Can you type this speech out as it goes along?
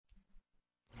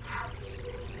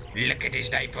Look at his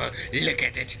diaper. Look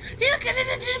at it. Look at it.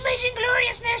 It's amazing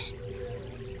gloriousness.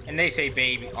 And they say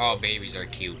baby, all babies are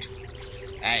cute.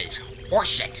 That is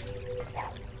horseshit.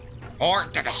 Or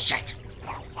to the shit.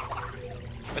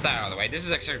 With that out of the way, this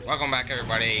is Extra. Welcome back,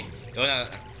 everybody, to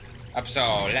another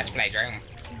episode. Let's play Dragon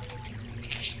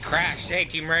Crash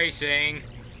TagTeam Racing.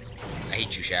 I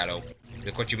hate you, Shadow.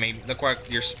 Look what you made. Look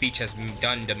what your speech has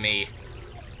done to me.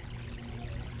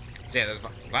 So yeah, there's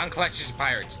Von Collections of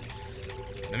Pirates.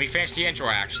 Let me finish the intro,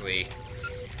 actually.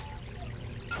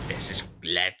 This is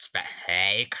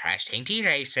Hey, Crash TagTeam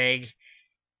Racing.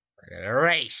 We're gonna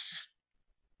race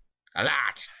a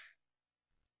lot.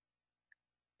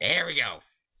 There we go.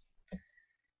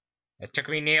 It took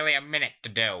me nearly a minute to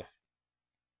do.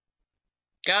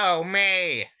 Go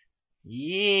me!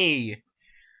 Yee!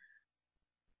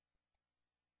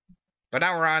 But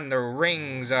now we're on the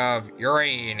rings of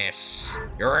Uranus.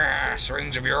 Uranus,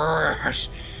 rings of Uranus.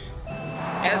 It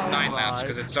has 9 laps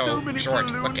because it's so short.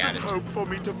 Look at it. Hope for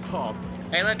me to pop.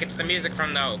 Hey, look! It's the music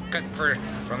from the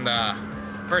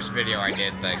first video I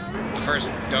did, the first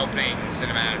opening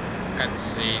cinematic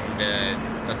cutscene,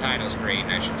 the title screen,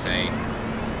 I should say.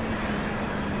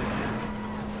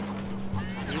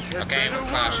 Okay, we're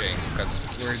clashing because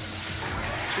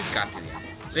we've got to.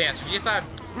 So yeah, so if you thought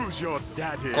Who's your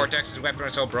daddy? Cortex's weapon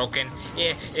was so broken,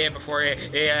 wait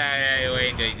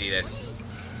until you see this.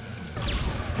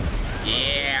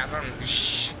 Yeah,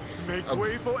 Make oh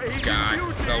way for Agent God, Beauty.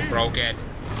 it's so broken.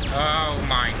 Oh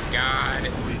my God.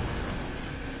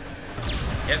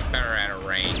 It's better at a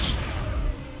range.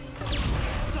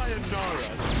 Sayonara.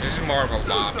 This is more of a So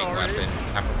lobbing sorry. weapon,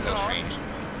 not for close range.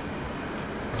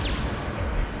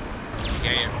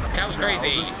 Yeah, that was Now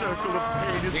crazy. the circle of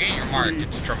pain is You get your mark, complete.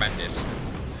 it's tremendous.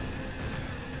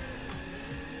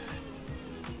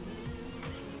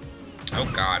 Oh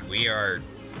God, we are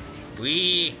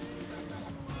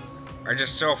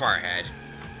just so far ahead.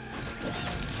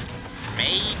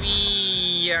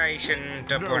 Maybe I shouldn't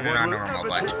have put it on will normal, ever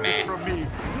but take this man. from me.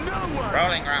 No one.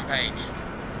 Rolling rampage.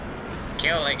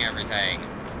 Killing everything.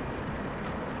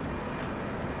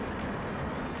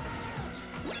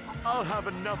 I'll have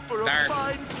enough for a There.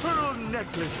 fine pearl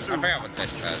necklace I soon. forgot what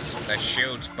this does. That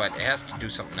shoots, but it has to do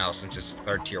something else since it's a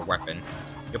 3rd tier weapon.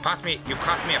 You cost me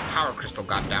a power crystal,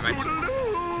 goddammit.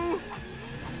 Toodaloo.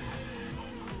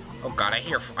 Oh God, I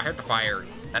heard the fire.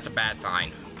 That's a bad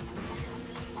sign.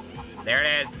 There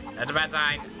it is. That's a bad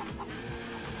sign.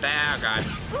 Oh God.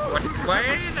 Where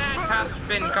did that top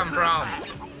spin come from?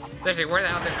 Seriously, where the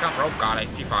hell did it come from? Oh God, I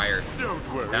see fire. Don't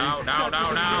worry. No. That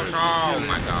was a mercy Oh killing.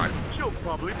 my God. You'll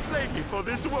probably blame me for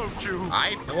this, won't you?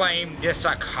 I blame this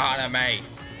economy.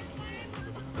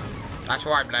 That's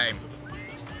who I blame.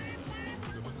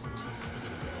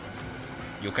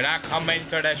 You cannot come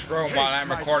into this room while Taste I'm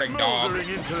my recording, dog. smoldering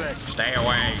intellect. Stay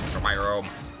away from my room.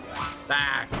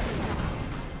 Ah.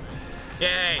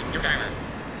 Yay, two-timer.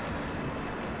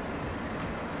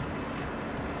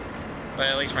 But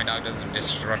at least my dog doesn't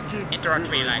interrupt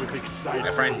me like my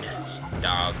friend's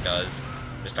dog does.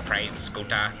 Mr. Praise the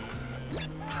Scooter.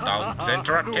 Dogs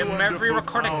interrupt him every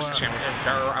recording session with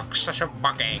their excessive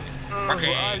bugging. Oh,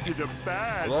 I did a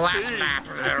bad Last thing. lap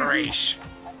of the race.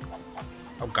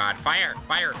 Oh God, fire!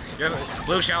 Fire! You're the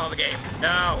blue shell of the game.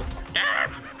 No! No!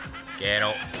 Get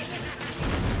up.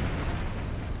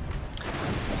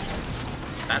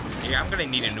 Yeah, I'm gonna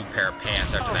need a new pair of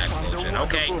pants after that explosion.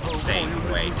 Okay, stay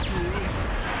away.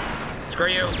 Screw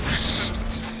you.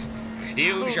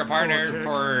 Use your partner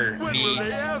for needs.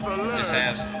 Just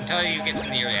as until you get to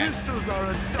the end. Pistols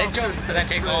are a Then jokes that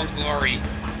take all the glory.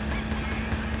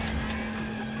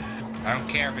 I don't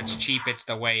care if it's cheap, it's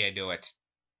the way I do it.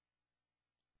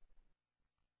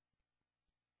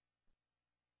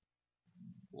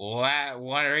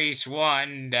 One race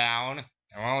one down.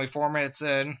 I'm only 4 minutes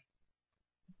in.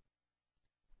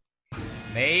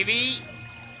 Maybe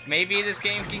this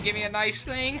game can give me a nice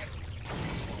thing.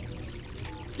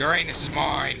 Uranus is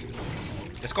mine.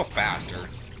 Let's go faster.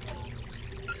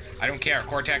 I don't care.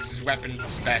 Cortex's weapon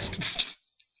is best.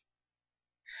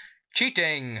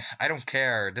 Cheating. I don't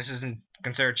care. This isn't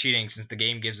considered cheating since the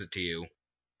game gives it to you,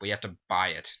 but you have to buy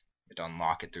it to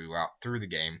unlock it through the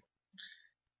game.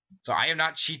 So I am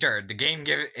not cheater. The game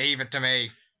gave it to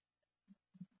me.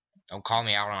 Don't call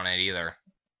me out on it either.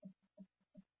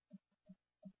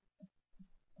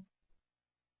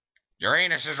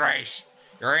 Uranus's race.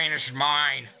 Uranus is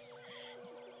mine.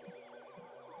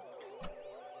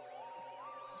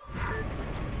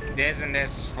 Isn't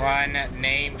this fun?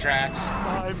 Name tracks.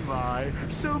 My,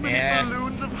 so many Yeah.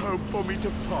 balloons of hope for me to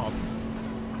pop.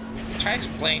 Try to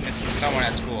explain this to someone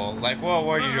at school. Like, whoa,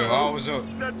 what did you do? Oh, it was a...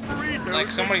 Like,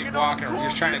 somebody's walking, or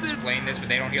you're trying to explain this, but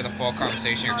they don't hear the full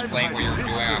conversation. You're explaining what you're doing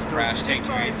on Crash. Take two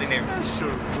minutes in there.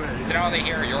 Then all they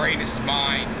hear, your anus is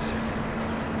mine.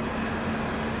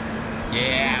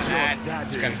 Yeah,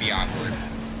 that's gonna be awkward.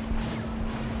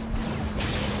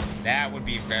 That would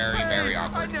be very, very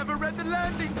awkward. I never read the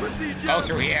landing procedure. Go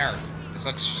through here. This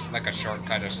looks like a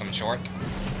shortcut of some sort.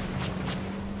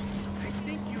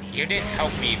 You didn't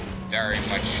help me very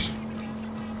much.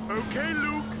 Okay,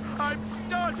 Luke, I'm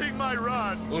starting my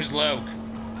run. Who's Luke?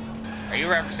 Are you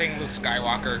referencing Luke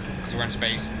Skywalker? Because we're in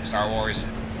space, Star Wars.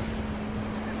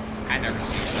 I never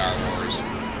seen Star Wars.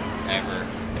 Ever.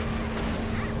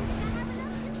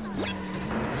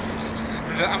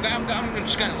 I'm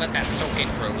just gonna let that soak in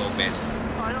for a little bit.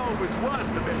 I always was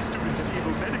the best student at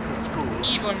Evil Medical School.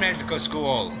 Evil Medical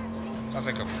School.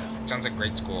 Sounds like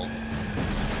great school.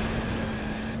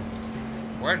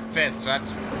 We're in 5th, so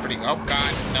that's pretty... Oh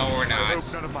god, no we're not. I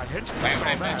hope none of my henchmen saw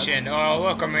I that. mentioned, oh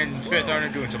look, I'm in 5th, I'm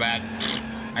not doing so bad.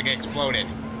 I get exploded.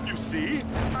 You see?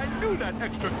 I knew that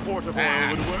extra quart of oil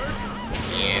would work.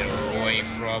 Get away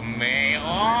from me. Oh,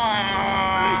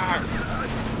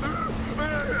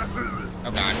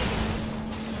 oh god.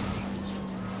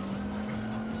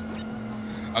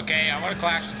 Okay, I want to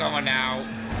clash with someone now.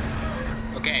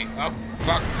 Okay, oh,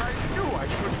 fuck. I knew I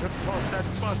shouldn't have tossed that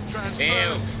bus transfer.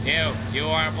 You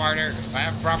want a partner? I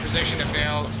have a proposition to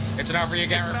fill. It's an offer you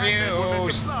can't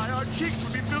refuse. Our cheeks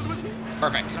would be filled with...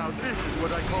 Perfect. Now this is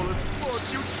what I call a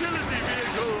sports utility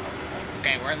vehicle.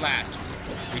 Okay, we're at last.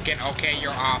 We can... Okay,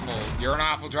 you're awful. You're an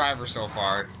awful driver so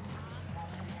far.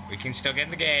 We can still get in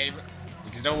the game.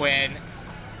 We can still win.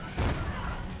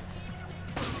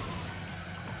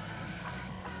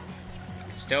 We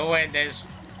can still win this,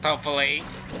 hopefully.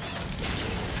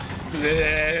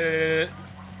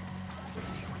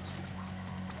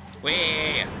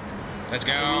 Whee! Let's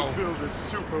go. We'll build a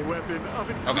super weapon of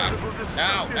Oh god. incredible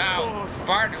destructive No. force.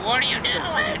 Bart, what are you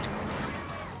doing?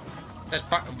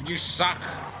 You suck.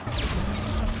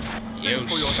 You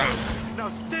Thanks for your suck. help. Now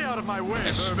stay out of my way,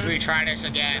 Let's Merman. retry this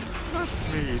again. Trust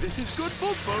me, this is good for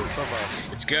both of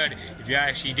us. It's good if you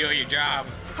actually do your job.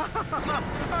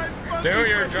 I'm Do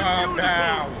your fresh and job beautiful.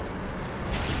 now.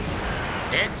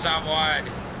 Hit someone.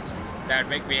 That'd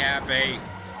make me happy.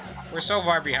 We're so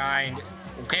far behind.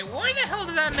 Okay, where the hell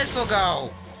did that missile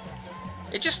go?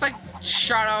 It just like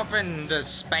shot up into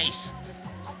space.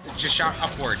 It just shot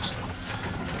upwards.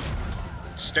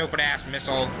 Stupid ass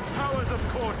missile. Powers of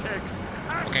Cortex.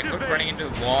 Okay, quit activate. running into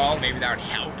the wall. Maybe that would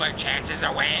help our chances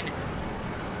to win.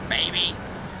 Maybe.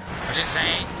 I'm just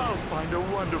saying. I'll find a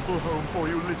wonderful home for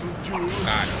you, little Jewel. Oh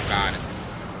god, oh god.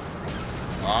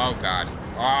 Oh god.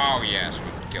 Oh yes,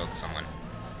 we killed someone.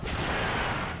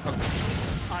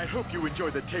 I hope you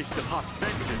enjoy the taste of hot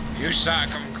vengeance. You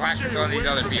suck. I'm clashing with all these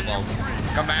other people.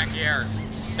 Come back here.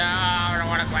 No, I don't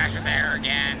want to clash with her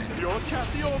again. Your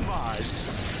chassis or mine?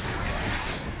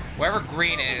 Whoever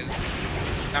green is,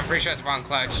 I'm pretty sure it's Von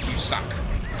Clutch. You suck.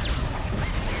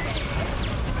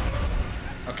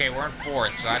 Okay, we're in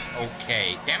 4th, so that's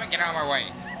okay. Damn it, get out of my way.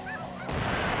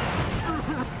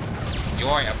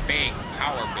 Enjoy a big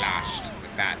power blast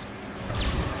with that.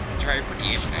 Try for the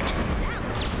infinite.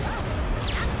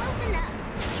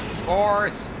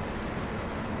 4th.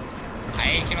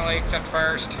 I can only accept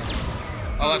 1st.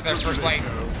 Oh look, there's 1st place.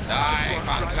 Die,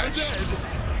 Von Clutch.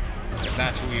 If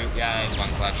that's who you... Yeah, it's Von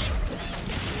Clutch.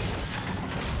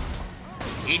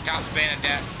 Eat top spin and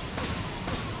death.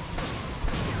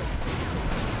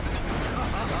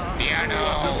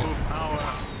 Piano!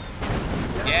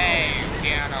 Yay,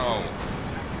 piano!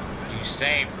 You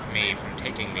saved me from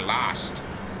taking Lost.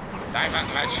 Die, Von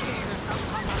Clutch.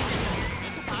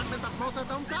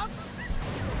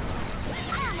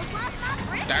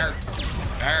 Dirt.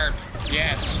 Dirt.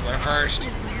 Yes, we're 1st.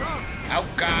 Oh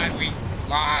god, we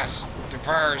lost the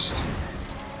 1st.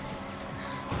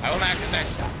 I will not do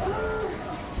this.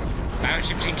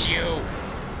 Battleship sinks you.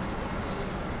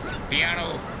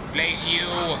 Piano plays you.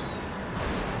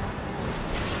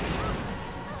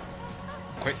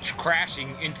 Quit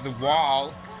crashing into the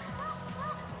wall.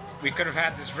 We could have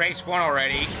had this race won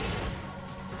already.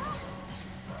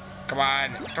 Come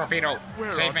on, torpedo,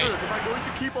 Where save on me. earth am I going to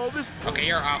keep all this? Okay,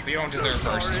 you're off. You don't So deserve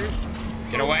 1st. sorry.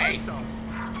 Get away.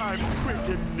 I'm quick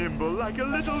and nimble like a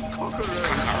little cockroach.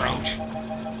 Cockroach.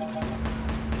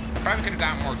 I probably could have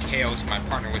got more kills if my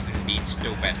partner was indeed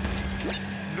stupid.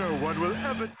 No one will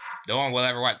ever. No one will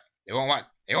ever what? They won't what?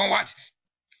 They won't what?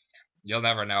 You'll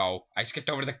never know. I skipped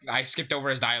over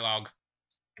his dialogue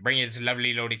to bring you this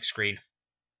lovely loading screen.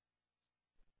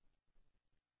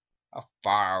 How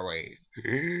far away?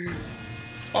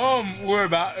 We're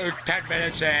about 10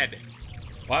 minutes in.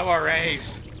 One more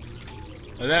race.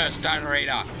 And then a stunt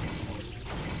arena.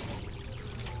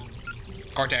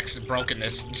 Cortex has broken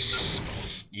this.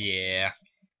 Yeah.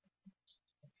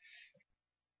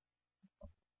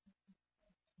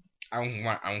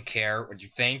 I don't care what you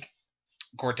think.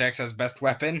 Cortex has best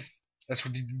weapon. That's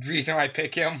the reason I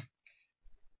pick him.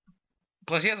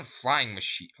 Plus, he has a flying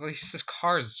machine. At least his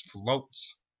car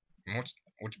floats.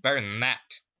 What's better than that?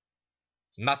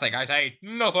 Nothing. I say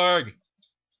nothing.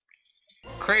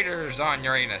 Craters on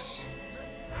Uranus.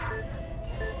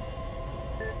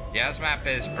 Yeah, this map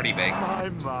is pretty big.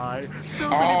 My. So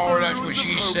Oh, that's what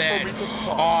she said.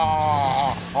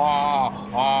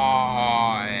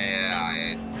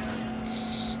 Yeah.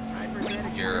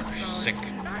 You're sick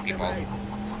people.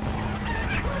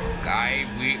 Guy,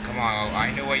 come on.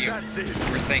 I knew what you were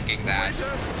thinking that.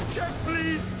 Check,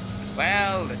 please.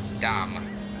 Well, dumb.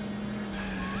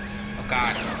 Oh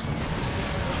God.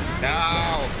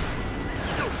 No.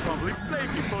 You'll probably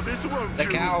blame me for this, won't you?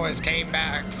 The cowards came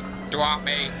back to want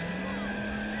me.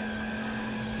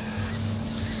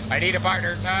 I need a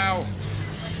partner now.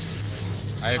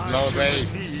 I blow me.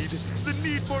 The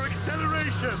need for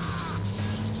acceleration.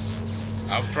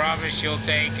 I promise you'll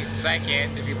take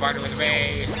second if you partner with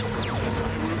me.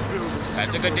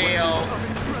 That's a good deal.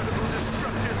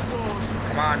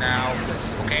 Come on now.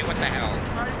 Okay, what the hell?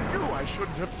 I knew I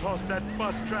shouldn't have tossed that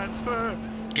bus transfer.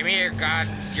 Give me your God.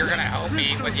 You're gonna help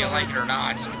me whether you like it or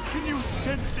not. Can you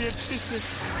sense the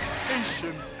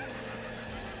anticipation?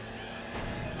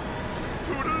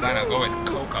 I'm gonna go with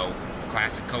Coco.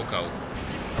 Classic Coco.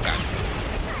 God.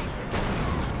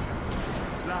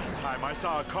 Last time I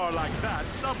saw a car like that,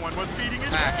 someone was feeding it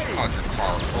You hay. called your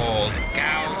car old.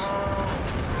 Cows.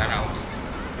 That helps.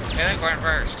 Hey, they're going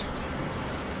first.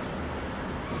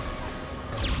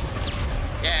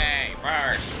 Yay,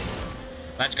 first.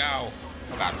 Let's go.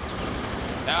 Oh God.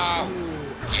 No.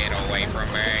 Get away from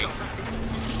me.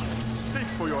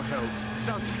 Thanks for your help.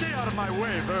 Now stay out of my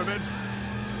way, vermin.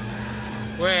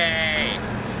 Way.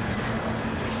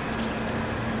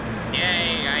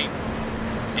 Yay,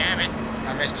 damn it.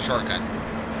 I missed the shortcut.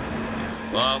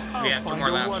 Well, we have 2 more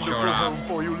laps to show it off.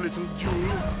 For you, little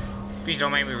jewel. Please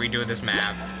don't make me redo this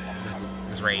map.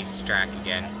 This race track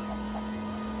again.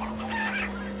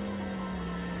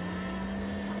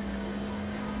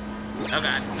 Oh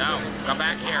God, no. Come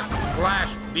back here.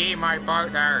 Flash, be my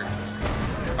partner.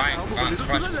 Fine, Flash,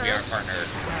 be our partner.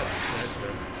 That's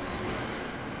better.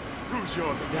 Who's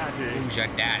your daddy? Who's your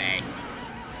daddy?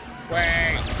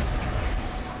 Wait.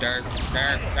 Dirt,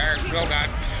 oh God.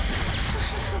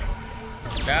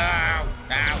 No.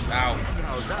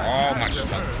 Oh, much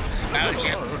smoke.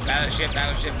 Battleship.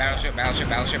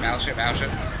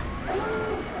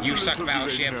 You suck,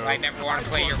 Battleship. I never want to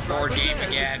play your board game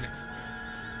again.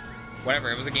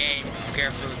 Whatever, it was a game. I don't care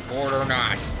if it was board or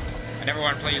not. I never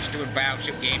want to play your stupid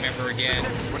Battleship game ever again.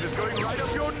 What is going right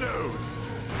up your nose?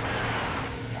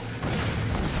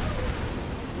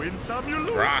 Win some, you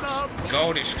lose Rocks, some.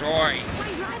 go destroy.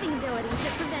 My driving abilities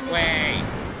that prevented. Wait.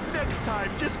 Next time,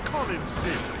 just call in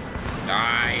sick.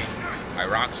 Die. My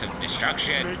rocks of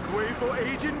destruction. Make way for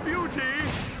age and beauty.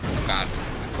 Oh God.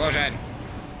 Explosion.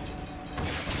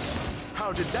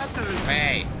 How did that do?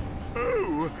 Hey.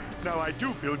 Oh, now I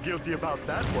do feel guilty about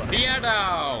that one.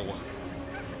 Piano.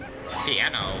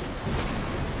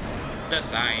 The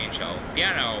science show.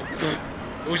 Piano.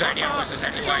 Whose idea was this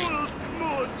anyway? Jewels,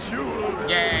 more jewels.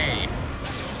 Yay.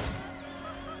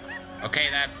 Okay,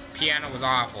 that piano was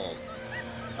awful.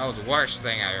 That was the worst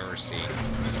thing I've ever seen.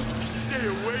 Stay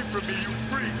away from me, you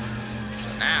freak.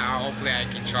 Now, hopefully I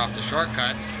can show off the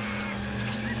shortcut.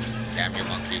 Damn you,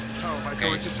 monkey. How am I Okay,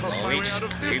 going to talk my slowly, way just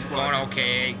out of this keep one? going.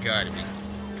 Okay, good.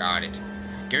 Got it.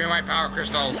 Give me my power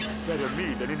crystal. Better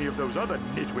me than any of those other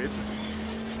nitwits.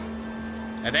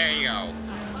 And there you go.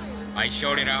 I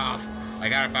showed it off. I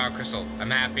got a power crystal.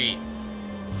 I'm happy.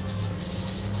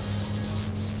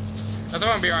 That's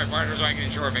why I'm be my partner so I can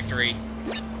ensure victory.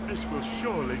 This will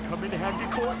surely come in handy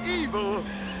for evil.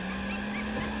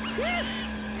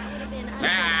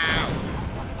 Now!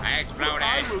 I exploded.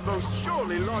 I will most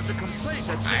surely lodge a complaint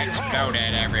at I City Hall.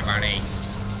 exploded, everybody.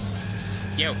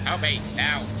 You, help me.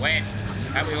 Now, win.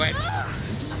 Help me win.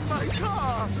 My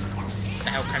car! What the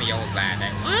hell kind of yell is that?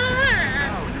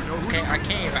 Now you know who Okay,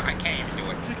 to I can't even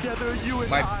do it. Together, you and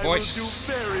My I voice will do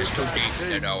very is too bad deep to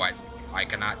things. know it. I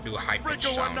cannot do high-pitched Breaker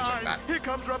sounds 19, like that. here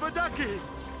comes Rubber Ducky.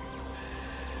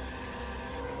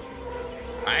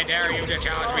 I dare you to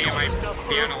challenge me in my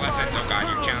piano lessons. Oh God,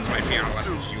 you challenged my piano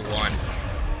lessons. You won.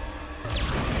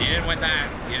 You didn't win that.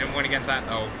 You didn't win against that,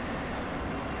 though.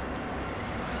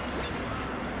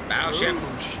 Battleship,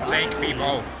 Oh, sink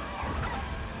people.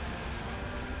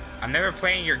 I'm never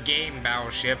playing your game,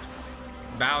 Battleship.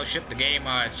 Battleship, the game,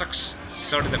 sucks.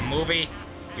 So did the movie.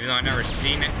 Even though I've never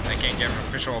seen it, I can't give an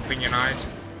official opinion on it.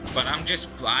 But I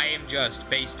am just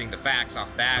basing the facts off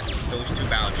those two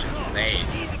battleships. They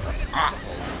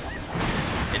awful.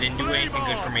 They didn't do anything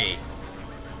good for me.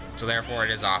 So therefore it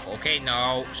is awful. Okay,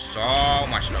 no. So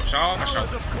much no.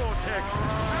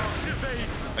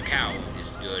 The cow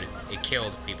is good. It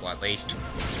killed people at least.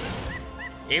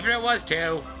 Even if it was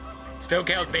two, still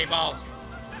killed people.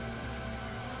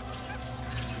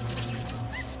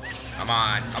 Come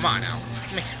on now.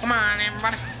 Come on,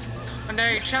 everybody. One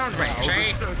day, challenge range, The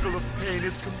eh? circle of pain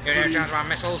is You're there, complete. challenge my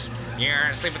missiles. You're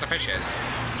gonna sleep with the fishes.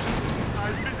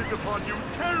 I visit upon you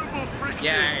terrible friction.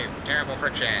 Yay, terrible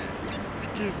friction.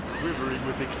 Begin quivering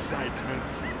with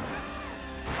excitement.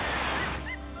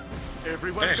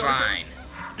 Everyone Finish line.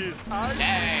 Is I...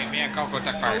 Yay, me and Coco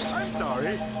took first. Oh, I'm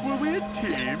sorry. Were we a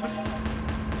team?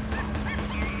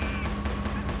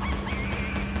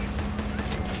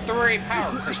 3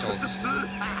 power crystals.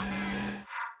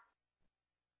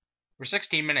 We're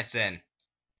 16 minutes in.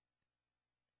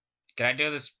 Can I do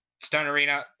this stunt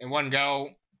arena in one go?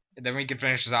 And then we can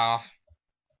finish this off.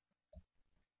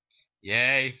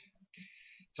 Yay.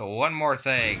 So one more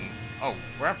thing. Oh,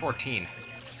 we're at 14.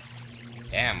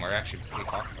 Damn, we're actually pretty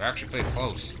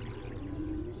close.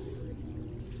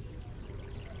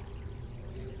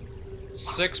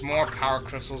 6 more power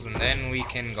crystals and then we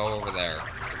can go over there.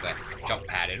 With that jump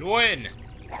pad and win!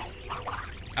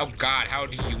 Oh god, how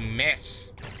do you miss?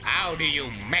 How do you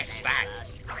miss that?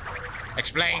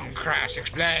 Explain, Crash,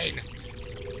 explain!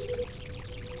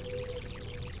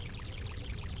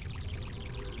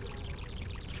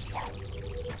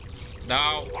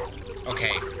 No.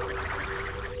 Okay.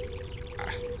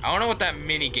 I don't know what that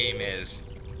mini game is.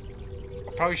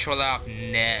 I'll probably show that off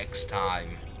next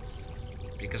time.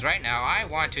 Because right now I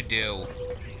want to do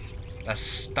the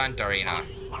stunt arena.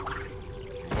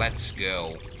 Let's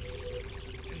go.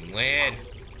 And win.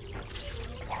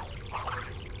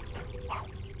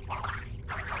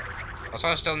 Also,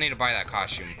 I still need to buy that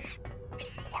costume.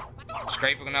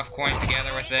 Scraping enough coins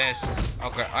together with this.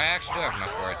 Okay, I actually do have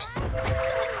enough for it.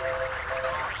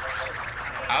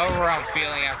 However I'm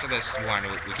feeling after this one,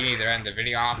 we can either end the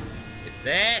video off with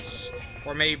this,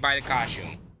 or maybe buy the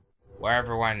costume.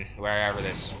 Wherever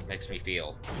this makes me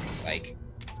feel. Like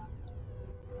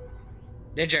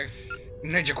Ninja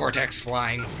Cortex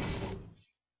flying.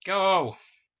 Go!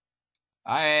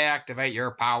 I activate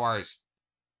your powers.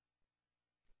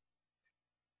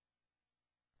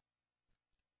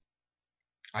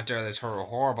 Enter this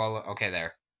horrible. Okay,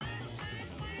 there.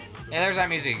 Yeah, there's that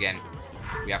music again.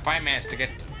 We have 5 minutes to get.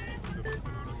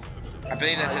 I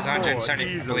believe that says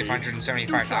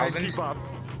 175,000.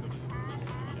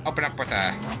 Open up with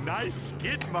a nice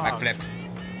skid marks. backflip.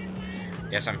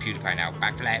 Yes, I'm PewDiePie now.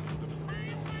 Backflip.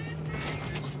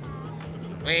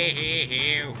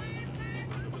 Wee-hee-hee.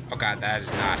 Oh god, that is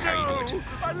not how you do it.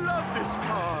 I love this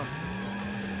car.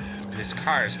 This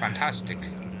car is fantastic.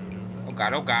 Oh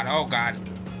god, oh god, oh god.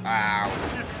 Ow.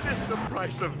 Is this the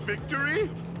price of victory?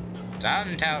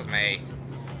 Something tells me.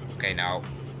 Okay, no.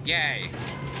 Yay.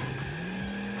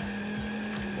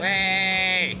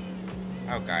 Way.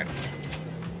 Oh god.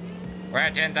 We're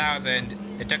at 10,000.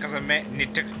 It took us a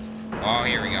minute. Oh,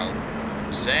 here we go.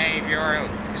 Save your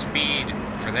speed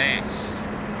for this.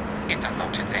 Get a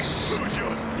load of this. Who's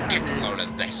your daddy? Get a load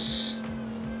of this.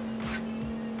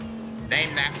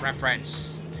 Name that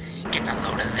reference. Get a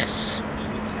load of this.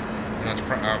 You know, it's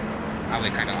probably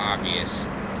kind of obvious.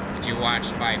 If you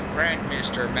watched my friend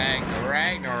Mr. Mag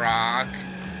Ragnarok,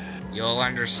 you'll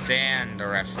understand the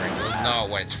reference. You'll know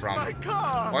what it's from. My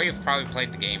car. Or you've probably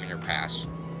played the game in your past,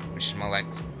 which is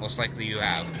most likely you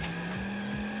have.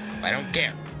 But I don't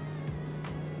care.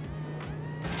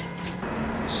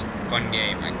 It's a fun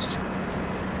game. I just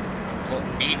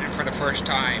beaten it for the first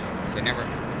time because I never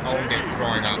owned it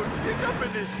growing up. Pick up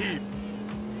in this heap.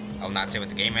 I'll not say what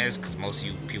the game is because most of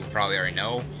you people probably already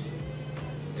know.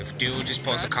 If you do, just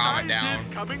post a comment down.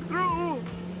 Coming through.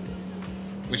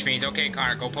 Which means, okay,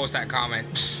 Connor, go post that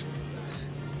comment.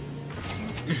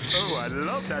 Oh, I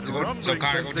love that rumbling So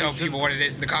Connor, go tell sensation. people what it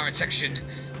is in the comment section.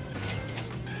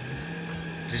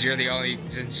 Since you're the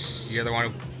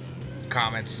one who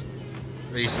comments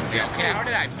recently. Okay, how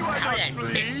did I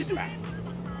miss that?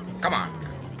 Come on.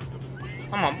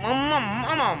 Come on,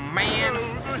 man. Oh,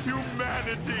 the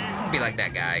humanity. Don't be like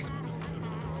that guy.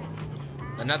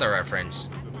 Another reference.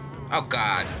 Oh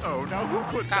God. Oh, now who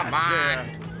put Come that on. there?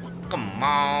 Come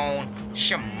on.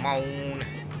 Shimon.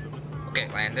 Okay,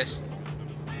 land this.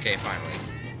 Okay, finally.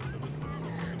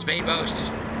 Speed boost.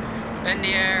 In the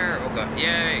air. Oh god.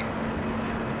 Yay.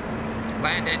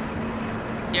 Landed.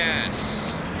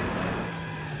 Yes.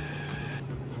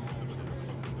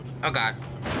 Oh god.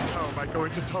 How am I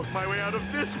going to talk my way out of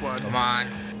this one? Come on.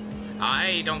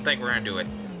 I don't think we're gonna do it.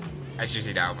 I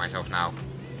seriously doubt myself now.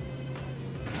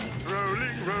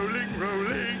 Rolling, rolling,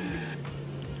 rolling.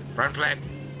 Front flip.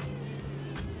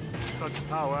 Such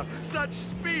power, such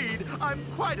speed. I'm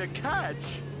quite a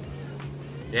catch.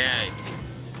 Yay.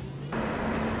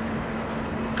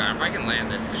 God, if I can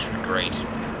land this, this should be great.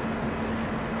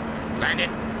 Land it.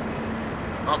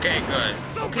 Okay, good.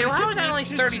 Okay, well, how was that only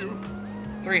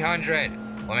 300?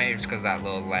 Well, maybe it's because of that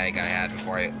little lag I had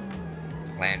before I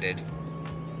landed.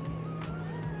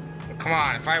 But come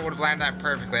on, if I would have landed that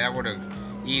perfectly, that would have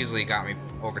easily got me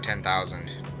over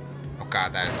 10,000. Oh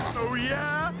god, that is awful. Oh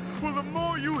yeah? Well, the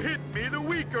more you hit me, the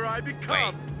weaker I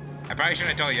become. Wait, I probably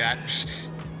shouldn't have told you that.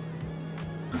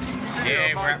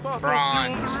 Yay, we're at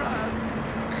bronze.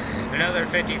 Another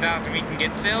 50,000, we can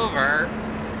get silver.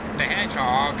 The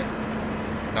hedgehog.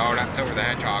 No, not silver the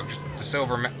hedgehog. Just the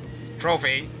silver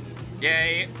trophy.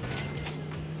 Yay.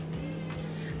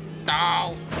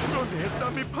 No. ¿Dónde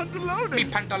están mis pantalones? Mi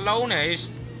pantalones.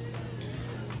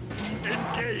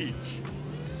 Engage.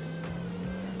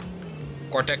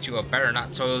 Cortex, you had better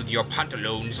not soil your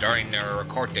pantaloons during the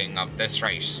recording of this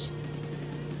race.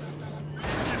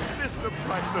 Is this the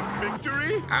price of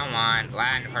victory? Come on,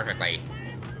 land perfectly.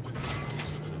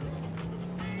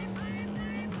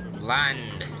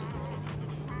 Land.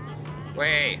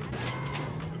 Wait.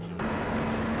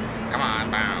 Come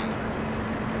on, bound.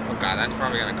 Oh god, that's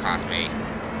probably gonna cost me.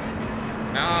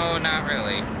 No, not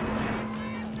really.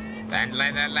 Land,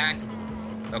 land, land, land.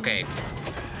 Okay.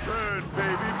 Burn, baby,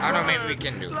 burn. I don't know, maybe we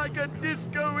can do it. Like a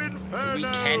disco inferno. We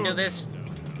can do this.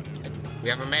 We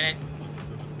have a minute.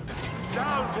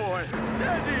 Down, boy.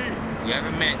 Steady. We have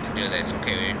a minute to do this.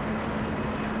 Okay.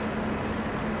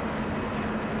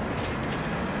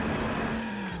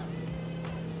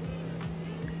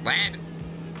 Land.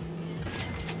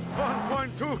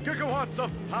 1.2 gigawatts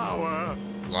of power.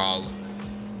 Lol.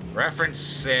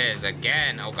 References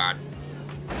again. Oh god.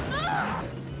 Ah,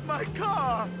 my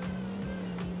car.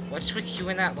 What's with you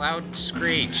and that loud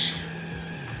screech?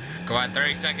 Come on,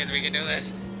 30 seconds. We can do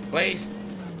this. Please.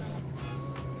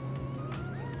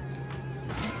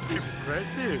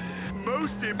 Impressive.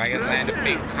 Most impressive. If I can land a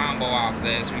big combo off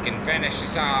this, we can finish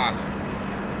this off.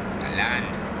 I land.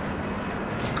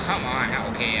 Come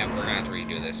on. Okay, yeah, we're gonna have to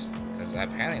redo this. Because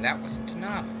apparently that wasn't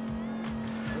enough.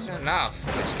 It wasn't enough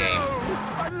for this game.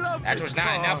 I love That this was not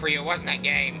car. enough for you, wasn't that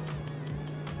game?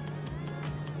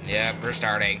 Yeah, we're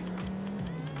starting.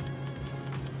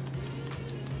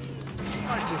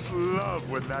 I just love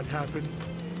when that happens.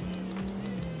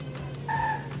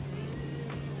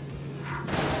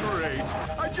 Great.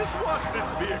 I just watched this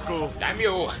vehicle. Damn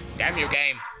you! Damn you,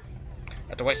 game!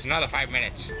 Have to waste another 5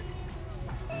 minutes.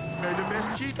 May the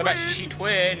best cheat The win. best cheat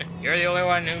win! You're the only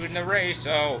one who's in the race,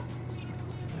 so...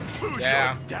 Who's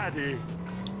Yeah. your daddy?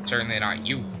 Certainly not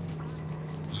you.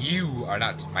 You are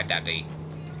not my daddy.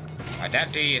 My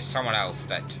daddy is someone else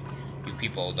that you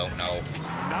people don't know.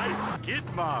 Nice skid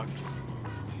marks.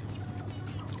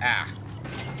 Ah.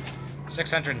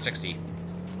 660.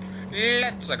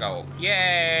 Let's go.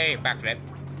 Yay! Backflip.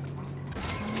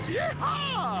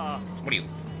 Yeehaw! What are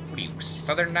you,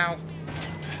 Southern now?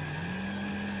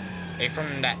 Hey,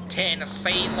 from that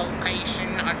Tennessee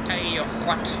location, I tell you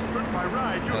what. Hurt my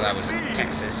ride, you Well, that hit was in me.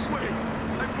 Texas. Wait,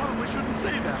 I probably shouldn't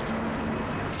say that.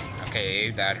 Okay,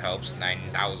 that helps.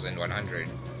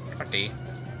 9,120.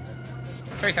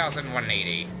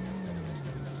 3,180.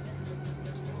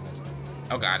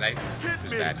 Oh god, that Hit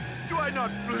was me. bad. Do I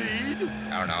not bleed?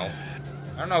 I don't know.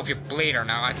 I don't know if you bleed or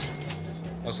not.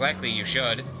 Most likely you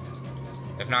should.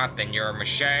 If not, then you're a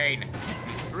machine.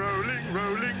 Rolling,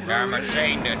 rolling, You're a rolling.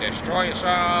 machine to destroy us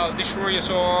all. Destroy us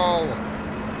all.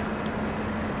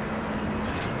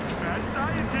 Mad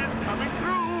scientist coming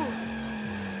through.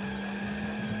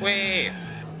 Wait.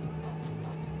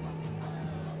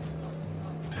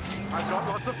 I've got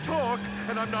lots of torque,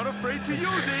 and I'm not afraid to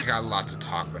use I it. got lots of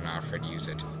talk, but not afraid to use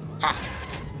it. Ha!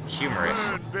 Humorous.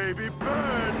 Burn, baby,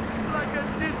 burn. Like a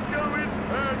disco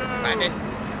inferno. Landed.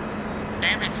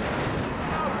 Damn it.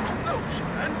 Ouch, ouch,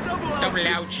 and double Double ouches.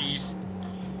 ouchies.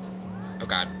 Oh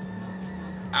god.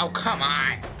 Oh, come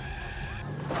on.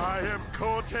 I am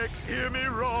Cortex, hear me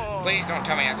roar. Please don't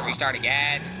tell me I have to restart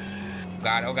again. Oh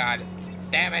god, oh god.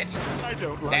 Damn it. I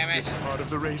don't like Damn it. this part of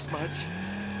the race much.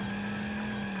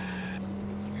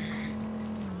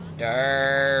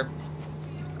 Derp.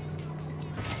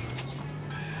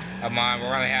 Come on, we're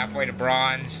only halfway to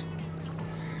bronze.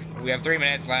 We have 3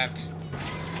 minutes left.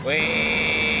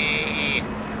 Wait.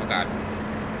 god.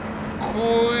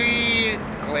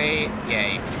 Quickly.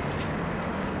 Yay.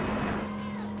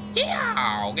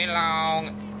 Yeah, get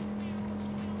along.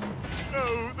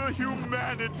 Oh, the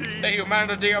humanity. The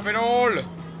humanity of it all.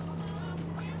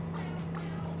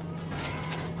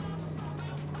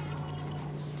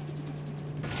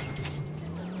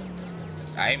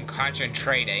 I am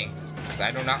concentrating, because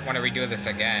I do not want to redo this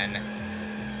again.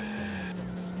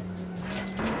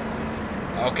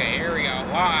 Okay, here we go.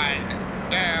 1,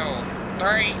 2,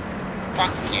 3.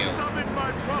 Fuck you. Summon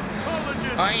my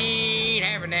proctologist. I ain't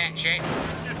having that shit.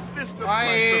 Is this the I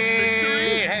price of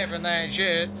victory? ain't having that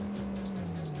shit.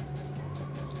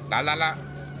 La la la.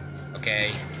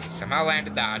 Okay, somehow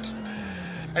landed that.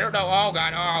 I don't know. Oh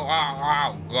god.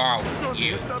 Oh.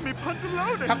 You. ¿Dónde mi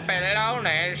pantalones?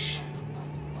 Pantalones.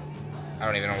 I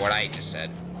don't even know what I just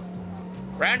said.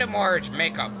 Random words,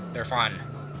 makeup. They're fun.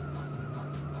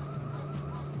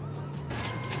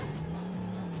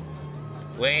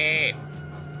 Wait.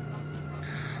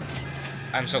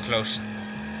 I'm so close.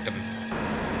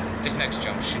 This next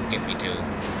jump should get me to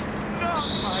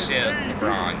silver,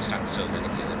 bronze, not silver, the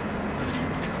gold.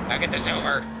 I'll get the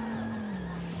silver.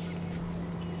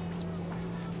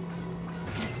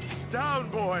 Down,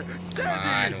 boy. Steady.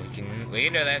 Come on, we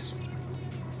can do this.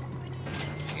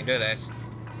 We can do this.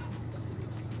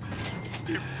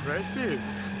 Impressive.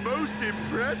 Most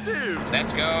impressive.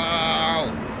 Let's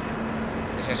go.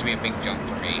 This has to be a big jump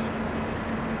for me.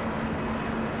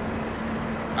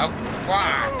 Oh,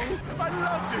 fuck. Oh, I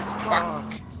love this car.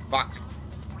 Fuck.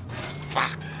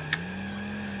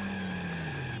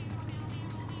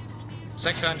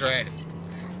 600.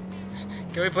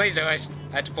 Can we please do it?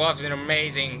 That's both an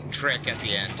amazing trick at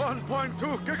the end.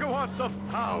 1.2 gigawatts of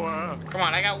power. Come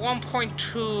on, I got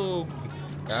 1.21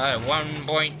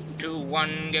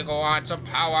 gigawatts of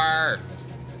power.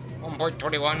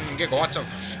 1.21 gigawatts of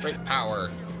straight power.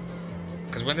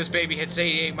 Because when this baby hits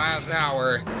 88 miles an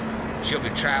hour, she'll be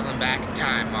traveling back in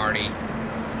time, Marty.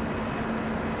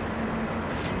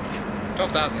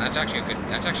 12,000. That's actually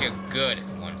a good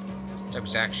one. That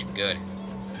was actually good.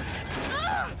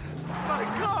 My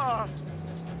car.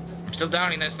 I'm still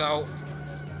downing this though.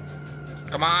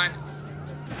 Come on.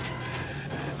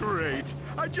 Great.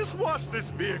 I just washed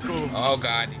this vehicle. Oh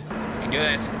god. You can do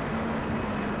this.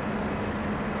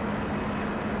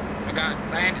 Oh god.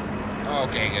 Land.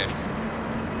 Okay, good.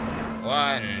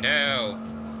 1, 2.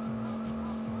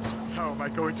 How am I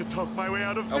going to talk my way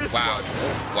out of this Wow. one?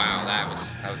 Oh, wow, that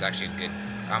was actually a good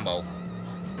combo.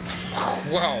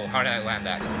 Whoa, how did I land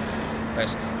that? But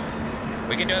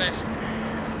we can do this.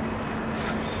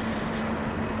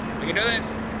 We can do this.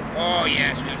 Oh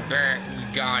yes,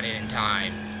 we got it in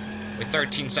time. With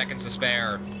 13 seconds to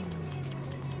spare.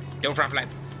 Do front flip.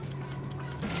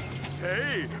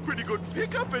 Hey, pretty good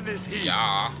pickup in this heat.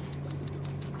 Yeah.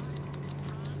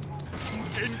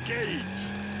 Engage.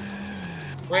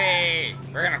 Wait,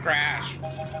 we're gonna crash.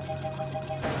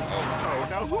 Oh,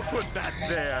 now who put that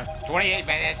there? 28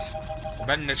 minutes. I'm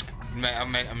done this.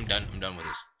 I'm done with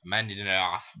this. I'm ending it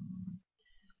off.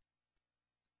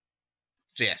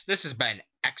 So yes, this has been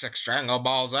XX Strangle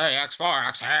Balls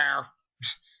AX4X Hair.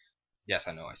 Yes,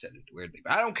 I know I said it weirdly,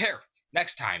 but I don't care.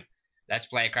 Next time, let's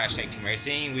play Crash TagTeam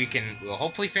Racing. We'll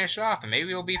hopefully finish it off, and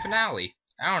maybe it'll be finale.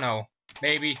 I don't know.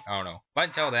 Maybe. I don't know. But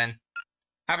until then,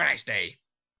 have a nice day.